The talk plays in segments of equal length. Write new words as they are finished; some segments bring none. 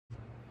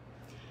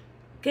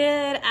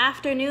Good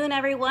afternoon,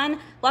 everyone.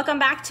 Welcome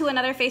back to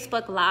another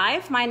Facebook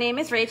Live. My name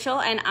is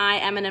Rachel, and I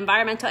am an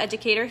environmental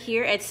educator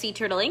here at Sea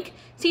Turtle Inc.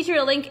 Sea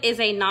Turtle Inc. is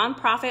a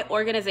nonprofit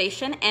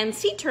organization and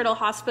Sea Turtle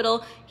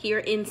Hospital here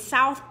in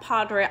South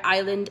Padre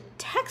Island,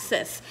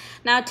 Texas.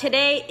 Now,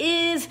 today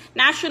is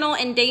National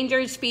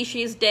Endangered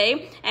Species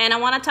Day, and I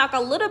want to talk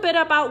a little bit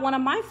about one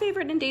of my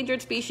favorite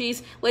endangered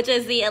species, which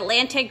is the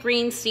Atlantic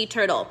green sea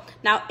turtle.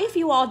 Now, if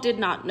you all did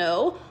not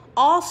know,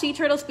 all sea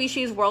turtle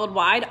species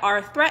worldwide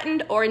are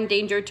threatened or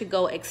endangered to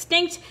go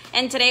extinct,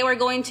 and today we're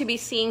going to be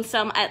seeing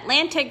some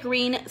Atlantic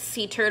green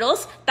sea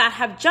turtles that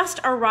have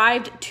just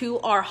arrived to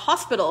our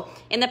hospital.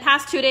 In the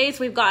past 2 days,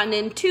 we've gotten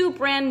in 2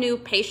 brand new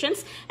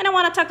patients, and I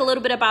want to talk a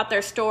little bit about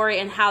their story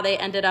and how they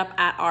ended up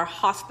at our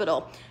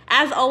hospital.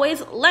 As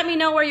always, let me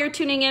know where you're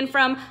tuning in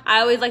from.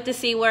 I always like to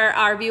see where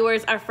our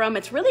viewers are from.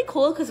 It's really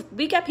cool because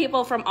we get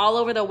people from all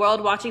over the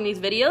world watching these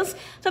videos.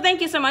 So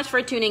thank you so much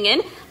for tuning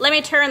in. Let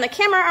me turn the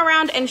camera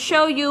around and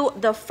show you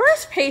the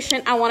first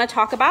patient I want to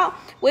talk about,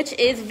 which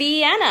is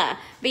Vienna.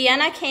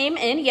 Vienna came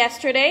in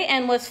yesterday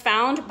and was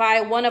found by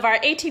one of our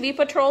ATV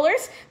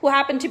patrollers, who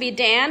happened to be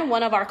Dan,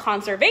 one of our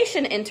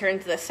conservation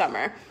interns this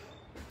summer.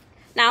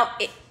 Now,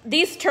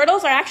 these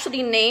turtles are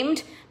actually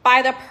named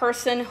by the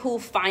person who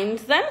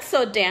finds them,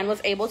 so Dan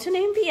was able to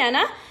name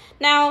Vienna.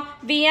 Now,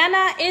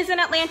 Vienna is an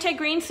Atlantic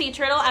green sea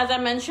turtle, as I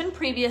mentioned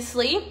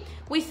previously.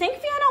 We think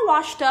Vienna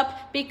washed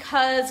up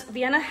because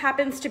Vienna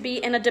happens to be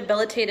in a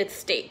debilitated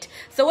state.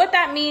 So what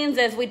that means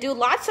is we do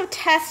lots of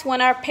tests when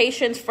our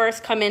patients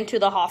first come into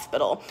the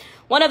hospital.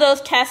 One of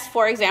those tests,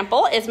 for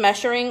example, is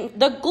measuring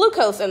the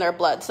glucose in their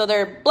blood, so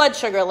their blood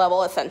sugar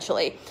level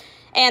essentially.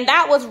 And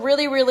that was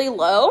really, really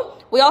low.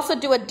 We also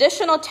do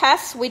additional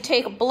tests. We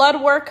take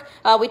blood work.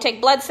 We take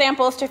blood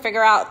samples to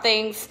figure out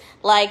things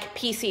like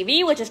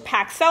PCV, which is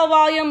packed cell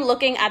volume,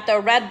 looking at the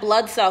red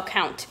blood cell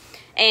count.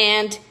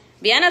 And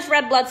Vienna's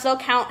red blood cell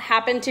count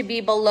happened to be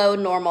below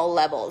normal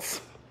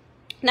levels.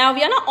 Now,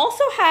 Vienna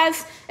also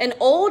has an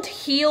old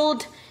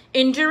healed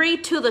injury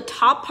to the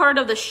top part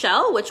of the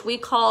shell, which we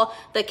call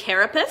the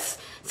carapace.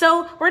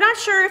 So we're not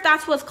sure if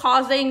that's what's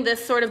causing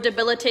this sort of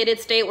debilitated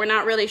state. We're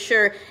not really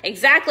sure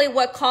exactly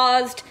what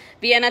caused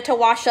Vienna to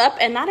wash up,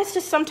 and that is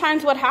just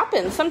sometimes what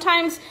happens.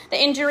 Sometimes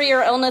the injury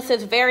or illness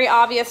is very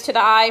obvious to the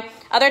eye.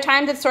 Other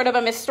times it's sort of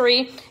a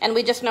mystery, and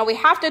we just know we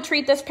have to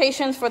treat this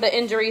patient for the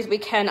injuries we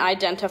can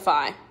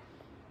identify.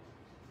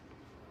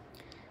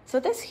 So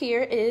this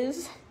here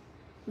is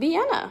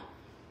Vienna.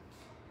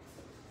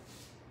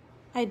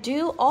 I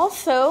do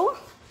also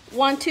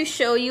want to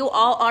show you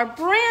all our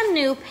brand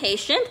new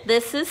patient.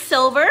 This is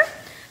Silver,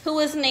 who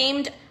was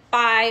named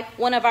by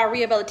one of our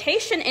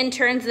rehabilitation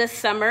interns this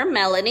summer,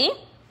 Melanie.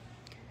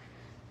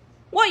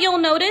 What you'll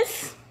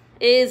notice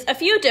is a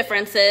few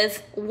differences.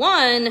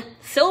 One,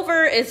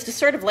 Silver is just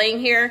sort of laying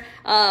here.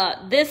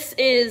 This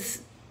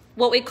is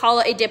what we call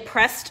a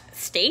depressed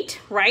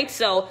state, right?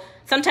 So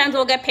sometimes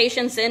we'll get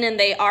patients in and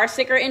they are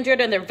sick or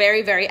injured and they're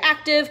very, very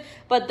active,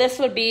 but this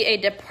would be a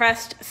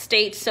depressed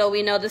state, so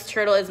we know this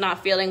turtle is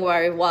not feeling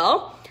very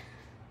well.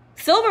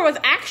 Silver was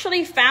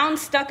actually found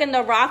stuck in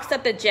the rocks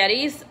at the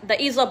jetties,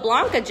 the Isla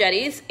Blanca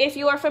jetties. If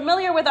you are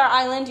familiar with our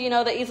island, you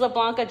know the Isla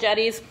Blanca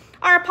jetties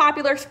are a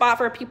popular spot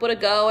for people to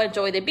go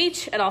enjoy the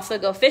beach and also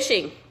go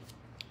fishing.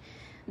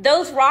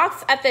 Those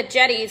rocks at the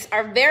jetties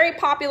are a very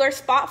popular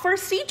spot for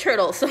sea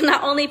turtles. So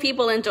not only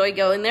people enjoy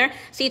going there,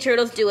 sea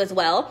turtles do as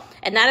well.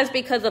 And that is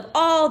because of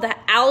all the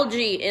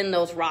algae in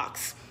those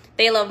rocks.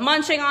 They love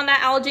munching on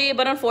that algae,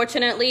 but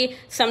unfortunately,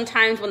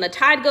 sometimes when the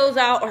tide goes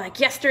out, or like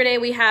yesterday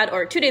we had,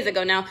 or 2 days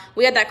ago now,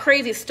 we had that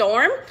crazy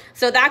storm.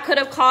 So that could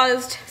have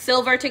caused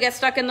Silver to get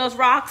stuck in those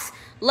rocks.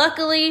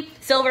 Luckily,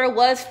 Silver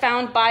was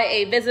found by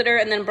a visitor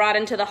and then brought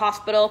into the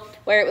hospital,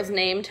 where it was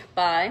named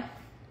by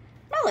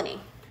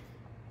Melanie.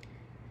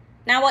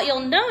 Now, what you'll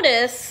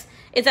notice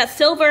is that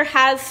Silver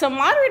has some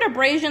moderate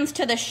abrasions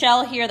to the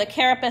shell here, the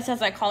carapace,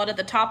 as I call it, at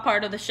the top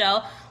part of the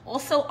shell,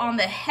 also on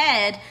the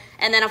head.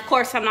 And then, of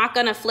course, I'm not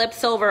going to flip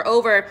Silver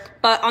over,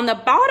 but on the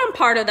bottom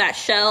part of that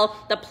shell,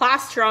 the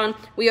plastron,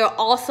 we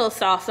also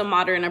saw some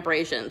moderate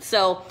abrasions.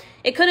 So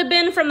it could have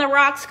been from the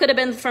rocks, could have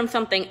been from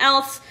something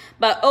else,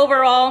 but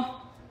overall,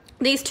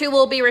 these two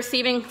will be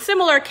receiving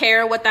similar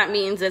care. What that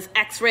means is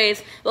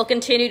x-rays. We'll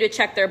continue to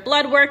check their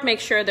blood work,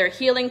 make sure they're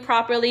healing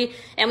properly,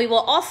 and we will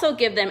also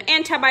give them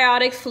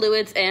antibiotics,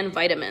 fluids, and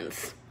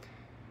vitamins.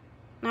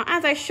 Now,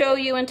 as I show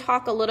you and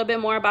talk a little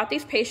bit more about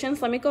these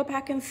patients, let me go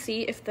back and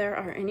see if there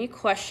are any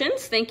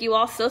questions. Thank you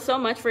all so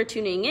much for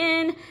tuning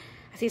in.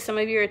 I see some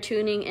of you are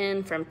tuning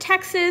in from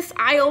Texas,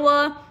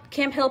 Iowa,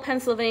 Camp Hill,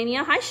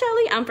 Pennsylvania. Hi,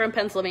 Shelly. I'm from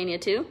Pennsylvania,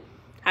 too.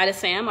 Hi to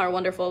Sam, our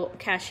wonderful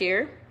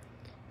cashier.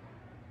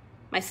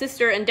 My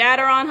sister and dad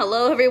are on.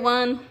 Hello,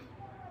 everyone.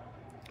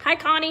 Hi,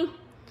 Connie.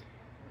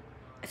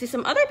 I see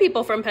some other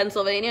people from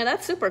Pennsylvania.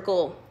 That's super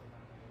cool.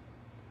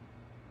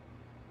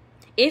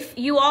 If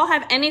you all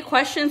have any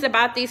questions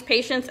about these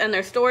patients and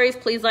their stories,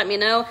 please let me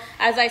know.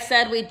 As I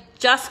said, we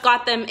just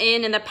got them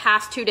in the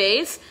past 2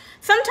 days.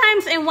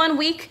 Sometimes in 1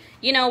 week,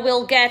 you know,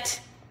 we'll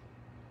get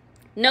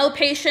No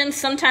patients.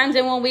 Sometimes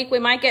in 1 week we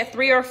might get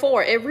 3 or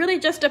 4. It really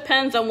just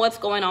depends on what's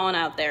going on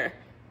out there.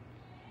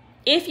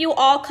 If you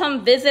all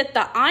come visit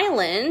the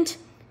island,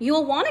 you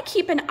will want to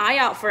keep an eye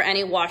out for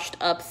any washed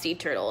up sea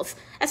turtles.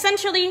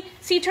 Essentially,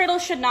 sea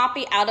turtles should not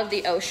be out of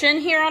the ocean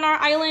here on our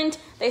island.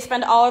 They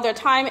spend all of their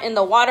time in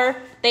the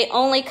water. They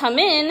only come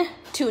in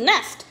to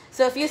nest.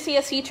 So if you see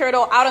a sea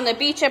turtle out on the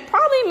beach, it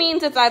probably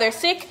means it's either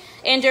sick,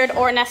 injured,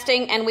 or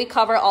nesting, and we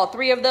cover all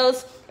 3 of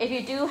those. If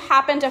you do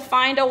happen to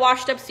find a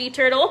washed up sea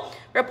turtle,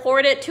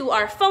 report it to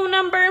our phone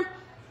number.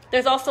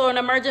 There's also an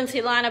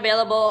emergency line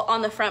available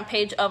on the front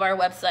page of our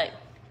website.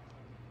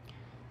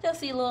 You'll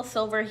see a little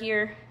silver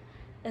here.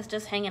 It's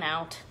just hanging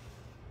out.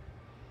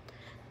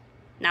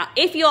 Now,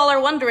 if you all are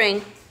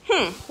wondering,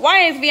 why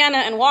is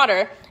Vienna in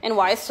water and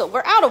why is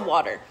silver out of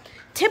water?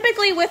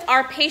 Typically with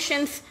our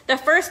patients, the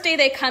first day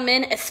they come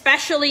in,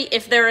 especially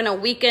if they're in a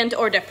weakened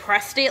or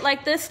depressed state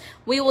like this,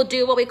 we will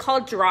do what we call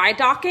dry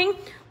docking.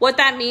 What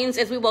that means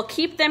is we will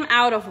keep them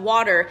out of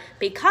water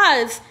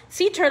because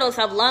sea turtles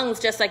have lungs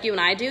just like you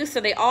and I do,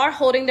 so they are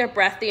holding their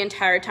breath the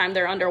entire time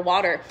they're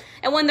underwater.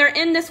 And when they're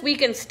in this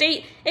weakened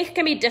state, it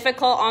can be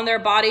difficult on their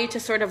body to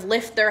sort of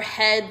lift their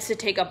head to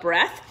take a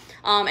breath.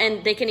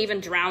 And they can even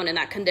drown in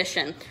that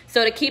condition.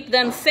 So to keep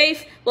them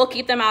safe, we'll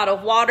keep them out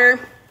of water.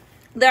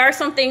 There are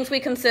some things we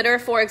consider.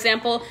 For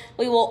example,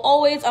 we will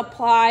always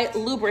apply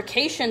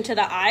lubrication to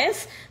the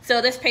eyes.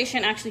 So this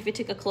patient, actually, if you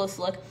take a close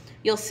look,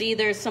 you'll see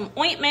there's some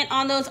ointment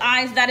on those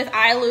eyes. That is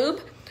eye lube.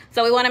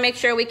 So we want to make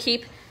sure we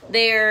keep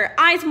their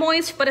eyes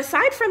moist. But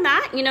aside from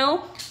that,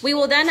 we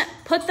will then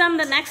put them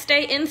the next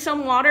day in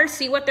some water,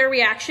 see what their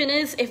reaction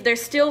is. If they're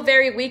still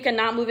very weak and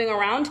not moving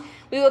around,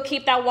 we will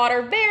keep that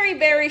water very,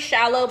 very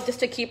shallow just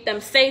to keep them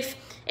safe.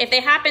 If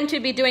they happen to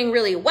be doing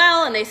really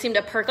well and they seem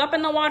to perk up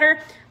in the water,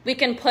 we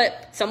can put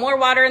some more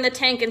water in the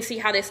tank and see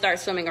how they start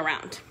swimming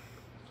around.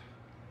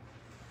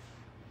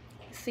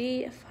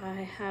 See if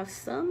I have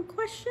some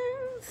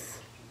questions.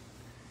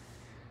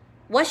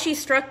 Was she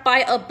struck by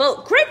a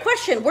boat? Great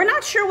question. We're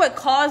not sure what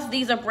caused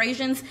these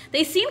abrasions.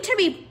 They seem to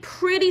be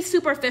pretty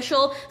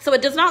superficial, so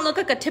it does not look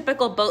like a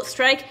typical boat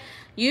strike.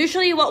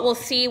 Usually what we'll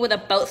see with a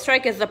boat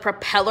strike is the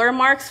propeller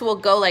marks will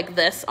go like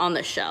this on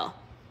the shell.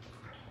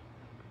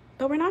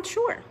 But we're not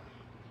sure.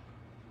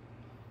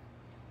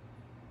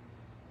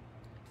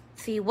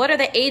 See, what are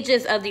the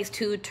ages of these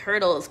 2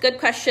 turtles? Good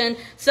question.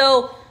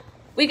 So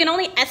we can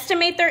only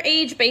estimate their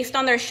age based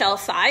on their shell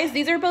size.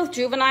 These are both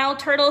juvenile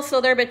turtles, so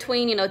they're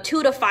between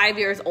 2 to 5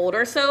 years old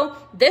or so.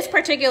 This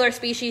particular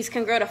species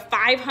can grow to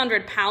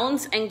 500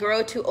 pounds and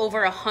grow to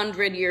over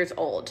 100 years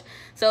old.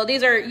 So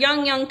these are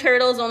young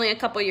turtles, only a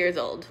couple years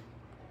old.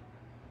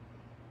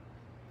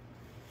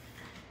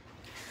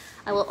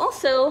 I will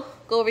also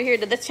go over here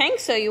to the tank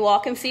so you all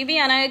can see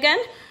Vienna again.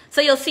 So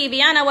you'll see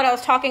Vienna, what I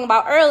was talking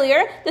about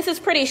earlier, this is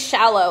pretty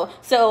shallow.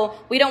 So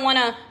we don't want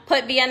to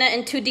put Vienna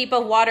in too deep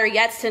of water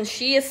yet since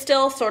she is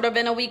still sort of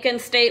in a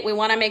weakened state. We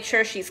want to make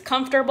sure she's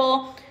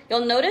comfortable.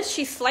 You'll notice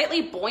she's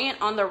slightly buoyant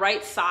on the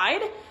right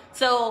side.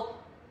 So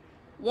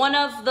one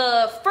of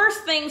the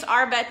first things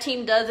our vet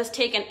team does is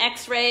take an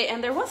x-ray,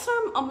 and there was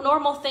some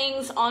abnormal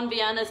things on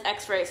Vienna's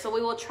x-ray. So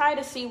we will try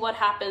to see what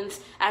happens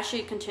as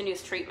she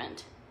continues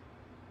treatment.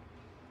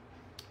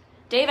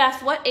 Dave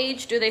asked, what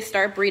age do they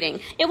start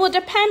breeding? It will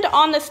depend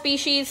on the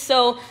species.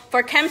 So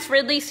for Kemp's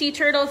Ridley sea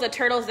turtles, the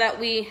turtles that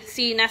we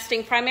see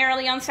nesting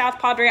primarily on South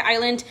Padre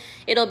Island,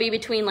 it'll be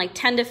between like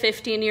 10 to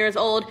 15 years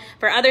old.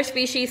 For other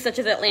species such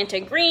as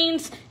Atlantic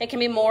greens, it can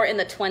be more in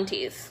the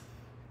 20s.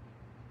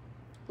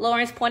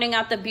 Lauren's pointing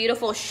out the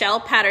beautiful shell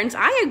patterns.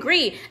 I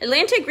agree.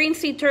 Atlantic green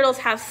sea turtles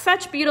have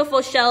such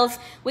beautiful shells.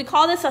 We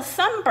call this a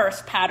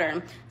sunburst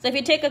pattern. So if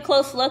you take a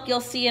close look,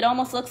 you'll see it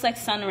almost looks like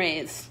sun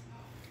rays.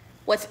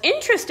 What's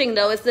interesting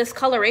though is this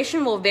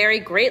coloration will vary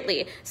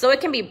greatly. So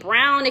it can be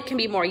brown, it can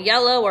be more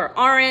yellow or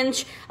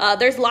orange.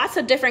 There's lots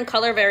of different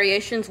color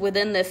variations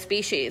within this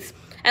species.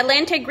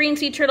 Atlantic green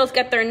sea turtles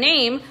get their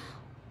name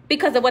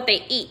because of what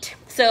they eat.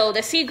 So the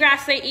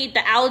seagrass they eat,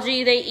 the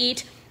algae they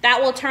eat,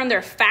 that will turn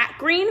their fat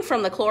green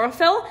from the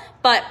chlorophyll,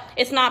 but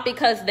it's not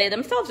because they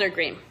themselves are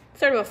green.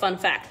 Sort of a fun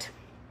fact.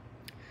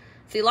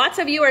 See, lots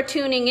of you are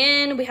tuning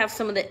in. We have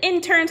some of the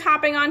interns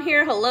hopping on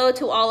here. Hello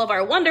to all of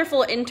our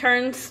wonderful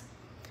interns.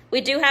 We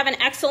do have an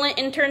excellent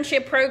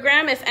internship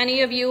program. If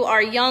any of you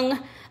are young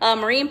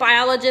marine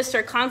biologists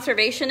or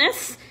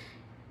conservationists,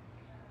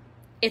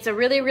 it's a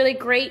really, really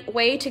great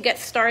way to get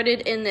started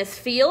in this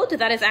field.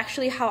 That is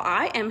actually how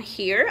I am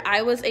here.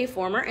 I was a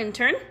former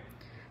intern.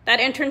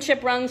 That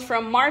internship runs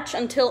from March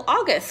until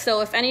August.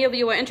 So if any of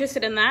you are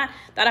interested in that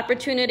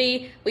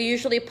opportunity, we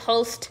usually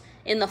post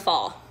in the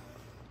fall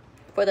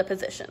for the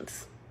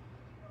positions.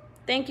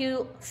 Thank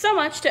you so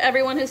much to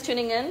everyone who's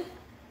tuning in.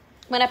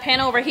 I'm going to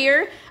pan over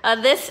here.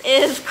 This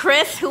is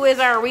Chris, who is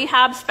our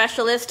rehab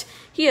specialist.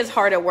 He is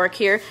hard at work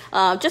here,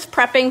 just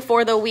prepping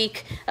for the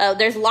week.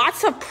 There's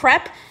lots of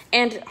prep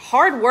and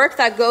hard work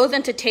that goes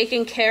into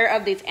taking care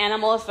of these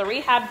animals. The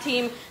rehab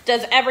team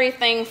does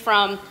everything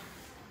from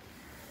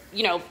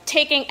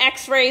taking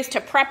x-rays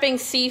to prepping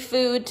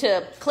seafood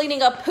to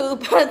cleaning up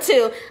poop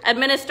to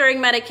administering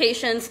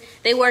medications.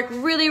 They work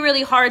really,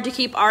 really hard to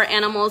keep our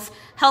animals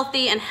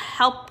healthy and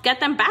help get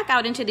them back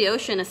out into the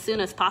ocean as soon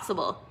as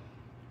possible.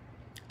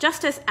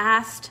 Justice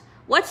asked,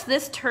 what's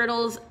this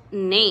turtle's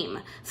name?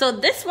 So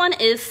this one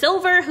is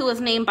Silver, who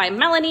was named by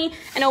Melanie.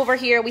 And over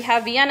here we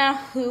have Vienna,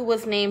 who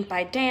was named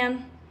by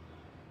Dan.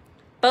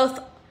 Both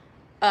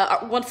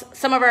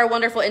some of our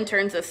wonderful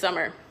interns this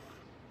summer.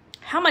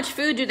 How much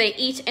food do they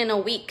eat in a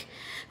week?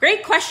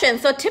 Great question.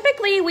 So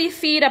typically we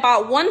feed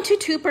about 1 to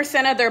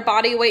 2% of their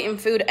body weight in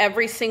food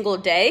every single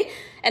day,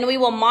 and we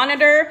will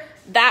monitor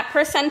that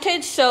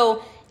percentage.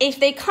 So if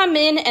they come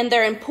in and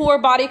they're in poor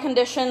body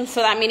condition,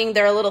 so that meaning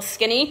they're a little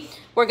skinny,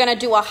 we're gonna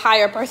do a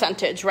higher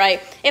percentage,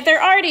 right? If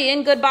they're already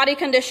in good body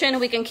condition,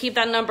 we can keep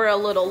that number a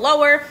little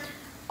lower.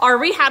 Our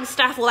rehab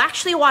staff will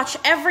actually watch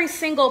every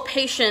single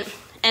patient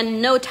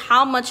and note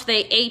how much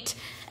they ate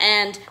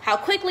and how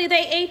quickly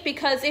they ate,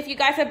 because if you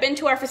guys have been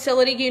to our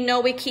facility,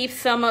 we keep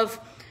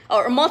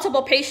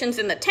multiple patients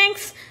in the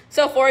tanks.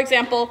 So for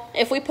example,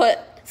 if we put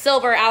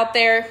Silver out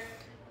there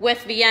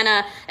with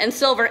Vienna and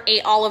Silver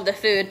ate all of the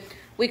food,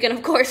 we can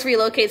of course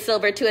relocate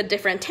Silver to a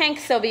different tank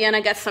so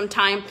Vienna gets some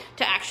time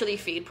to actually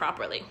feed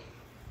properly.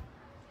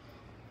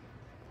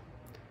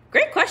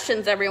 Great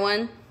questions,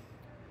 everyone.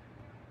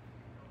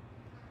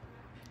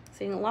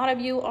 Seeing a lot of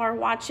you are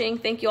watching.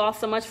 Thank you all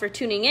so much for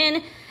tuning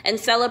in and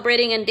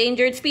celebrating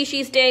Endangered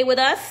Species Day with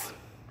us.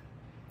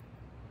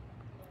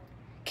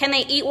 Can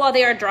they eat while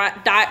they are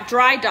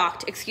dry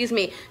docked? Excuse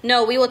me.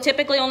 No, we will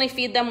typically only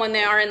feed them when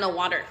they are in the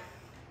water.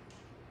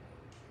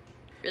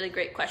 Really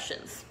great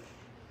questions.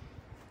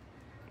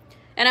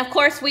 And of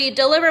course, we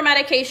deliver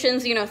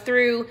medications,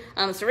 through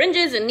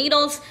syringes and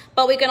needles,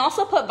 but we can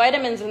also put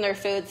vitamins in their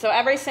food. So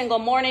every single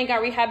morning,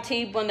 our rehab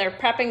team, when they're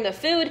prepping the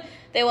food,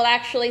 they will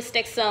actually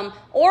stick some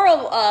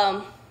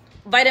oral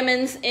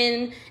vitamins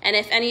in, and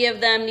if any of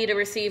them need to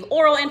receive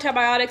oral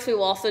antibiotics, we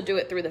will also do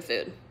it through the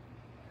food.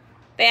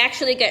 They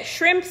actually get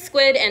shrimp,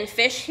 squid, and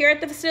fish here at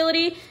the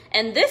facility,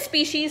 and this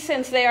species,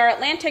 since they are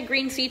Atlantic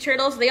green sea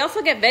turtles, they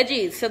also get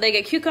veggies, so they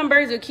get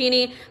cucumber,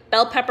 zucchini,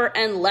 bell pepper,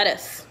 and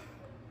lettuce.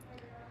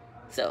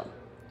 So,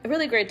 a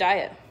really great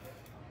diet.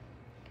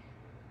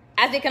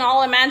 As you can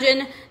all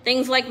imagine,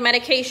 things like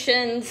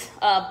medications,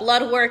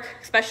 blood work,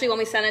 especially when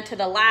we send it to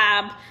the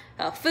lab,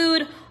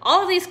 food,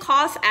 all of these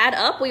costs add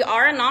up. We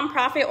are a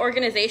nonprofit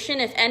organization.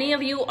 If any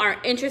of you are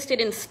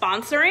interested in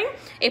sponsoring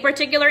a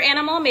particular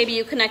animal, maybe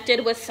you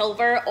connected with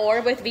Silver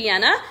or with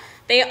Vienna,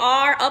 they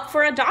are up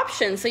for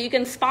adoption. So you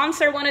can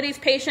sponsor one of these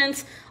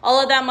patients.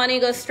 All of that money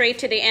goes straight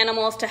to the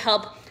animals to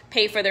help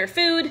pay for their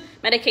food,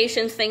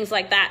 medications, things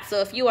like that.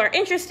 So if you are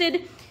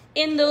interested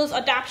in those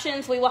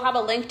adoptions, we will have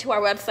a link to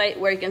our website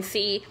where you can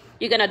see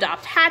you can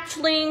adopt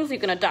hatchlings, you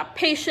can adopt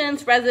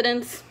patients,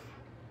 residents.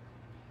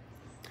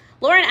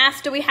 Lauren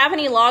asked, do we have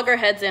any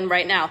loggerheads in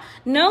right now?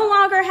 No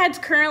loggerheads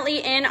currently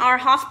in our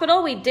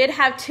hospital. We did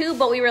have 2,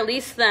 but we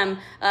released them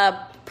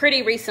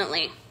pretty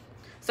recently.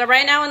 So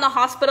right now in the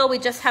hospital, we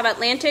just have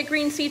Atlantic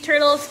green sea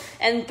turtles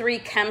and 3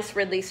 Kemp's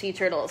Ridley sea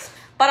turtles.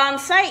 But on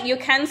site, you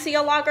can see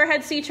a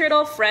loggerhead sea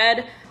turtle.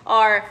 Fred,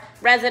 our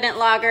resident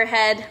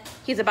loggerhead,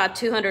 he's about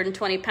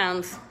 220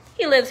 pounds.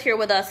 He lives here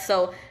with us,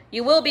 so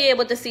you will be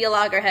able to see a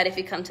loggerhead if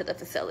you come to the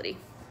facility.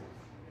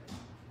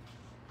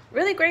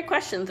 Really great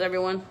questions,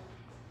 everyone.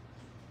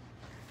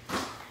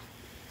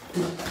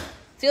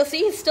 So you'll see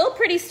he's still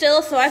pretty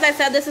still. So as I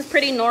said, this is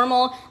pretty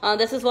normal.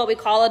 This is what we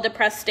call a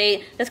depressed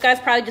state. This guy's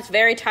probably just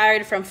very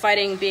tired from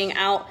fighting being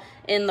out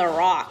in the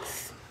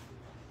rocks.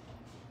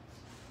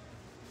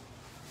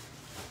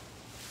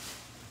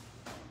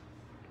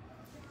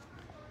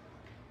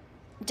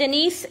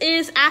 Denise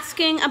is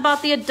asking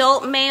about the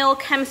adult male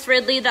Kemp's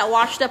Ridley that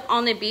washed up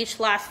on the beach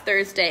last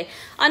Thursday.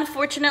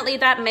 Unfortunately,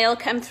 that male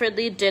Kemp's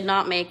Ridley did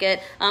not make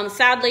it.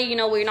 Sadly,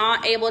 we're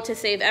not able to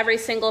save every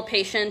single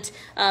patient.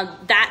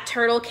 That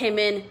turtle came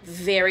in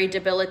very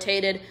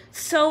debilitated,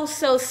 so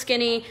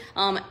skinny.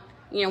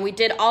 We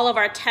did all of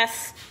our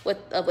tests with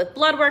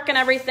blood work and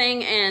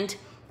everything, and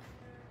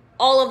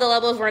all of the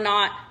levels were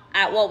not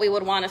at what we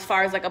would want as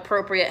far as like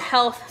appropriate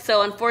health.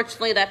 So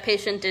unfortunately, that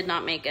patient did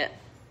not make it.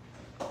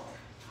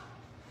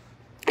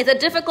 It's a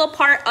difficult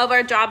part of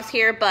our jobs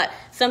here, but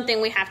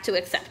something we have to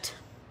accept.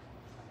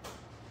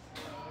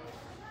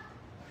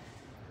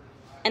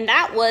 And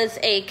that was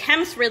a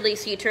Kemp's Ridley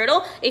sea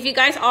turtle. If you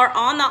guys are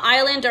on the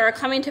island or are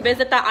coming to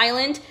visit the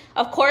island,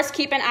 of course,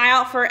 keep an eye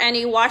out for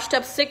any washed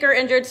up, sick, or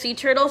injured sea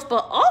turtles,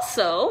 but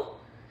also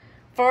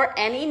for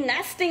any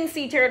nesting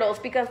sea turtles,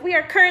 because we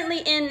are currently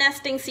in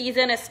nesting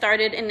season. It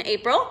started in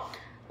April.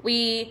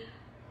 We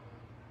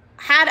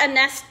had a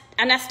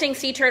nesting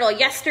sea turtle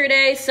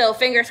yesterday, so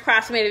fingers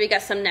crossed maybe we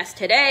get some nests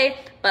today,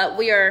 but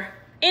we are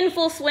in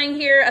full swing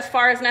here as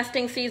far as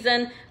nesting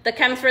season. The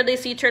Kemp's Ridley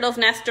sea turtles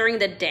nest during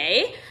the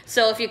day,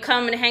 so if you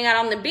come and hang out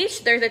on the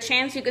beach, there's a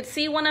chance you could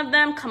see one of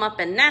them come up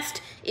and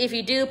nest. If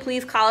you do,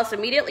 please call us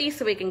immediately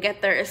so we can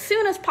get there as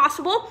soon as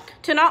possible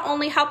to not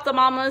only help the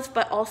mamas,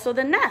 but also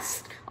the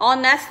nest. All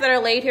nests that are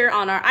laid here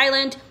on our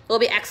island will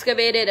be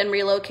excavated and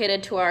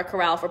relocated to our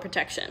corral for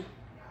protection.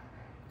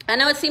 I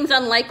know it seems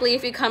unlikely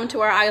if you come to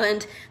our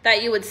island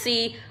that you would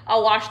see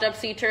a washed up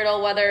sea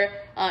turtle, whether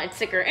it's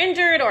sick or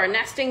injured or a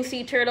nesting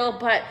sea turtle,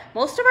 but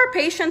most of our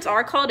patients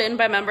are called in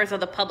by members of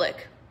the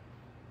public.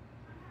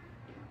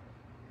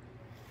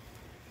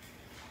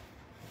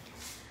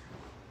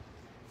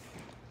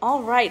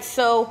 All right,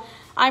 so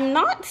I'm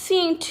not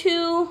seeing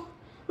too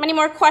many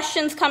more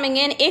questions coming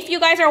in. If you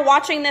guys are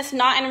watching this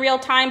not in real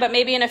time, but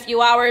maybe in a few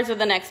hours or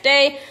the next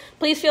day,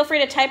 please feel free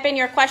to type in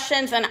your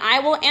questions and I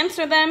will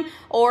answer them,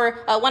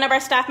 or one of our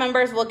staff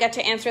members will get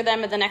to answer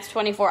them in the next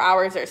 24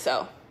 hours or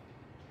so.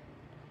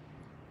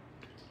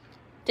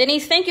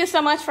 Denise, thank you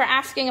so much for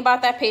asking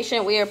about that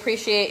patient. We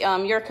appreciate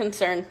your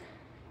concern.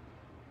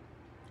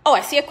 Oh,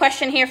 I see a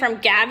question here from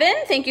Gavin.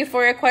 Thank you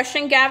for your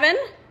question, Gavin.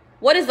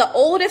 What is the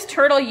oldest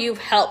turtle you've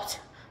helped?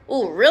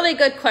 Ooh, really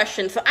good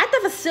question. So at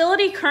the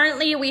facility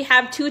currently, we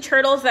have 2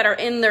 turtles that are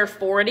in their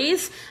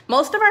 40s.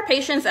 Most of our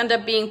patients end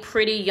up being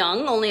pretty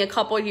young, only a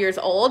couple years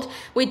old.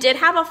 We did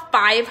have a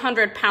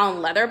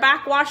 500-pound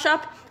leatherback wash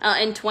up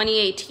in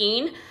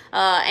 2018.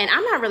 And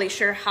I'm not really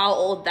sure how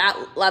old that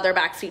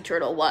leatherback sea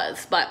turtle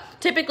was, but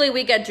typically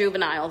we get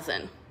juveniles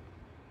in.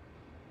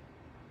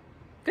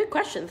 Good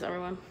questions,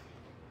 everyone.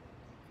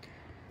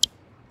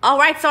 All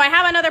right, so I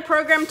have another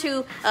program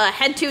to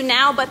head to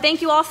now, but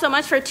thank you all so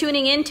much for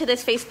tuning in to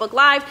this Facebook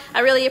Live. I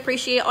really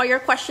appreciate all your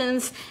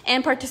questions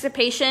and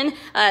participation.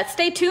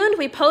 Stay tuned.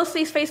 We post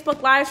these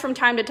Facebook Lives from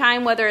time to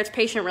time, whether it's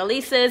patient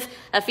releases,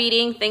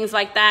 feeding, things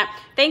like that.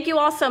 Thank you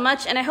all so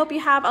much, and I hope you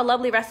have a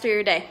lovely rest of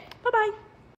your day. Bye-bye.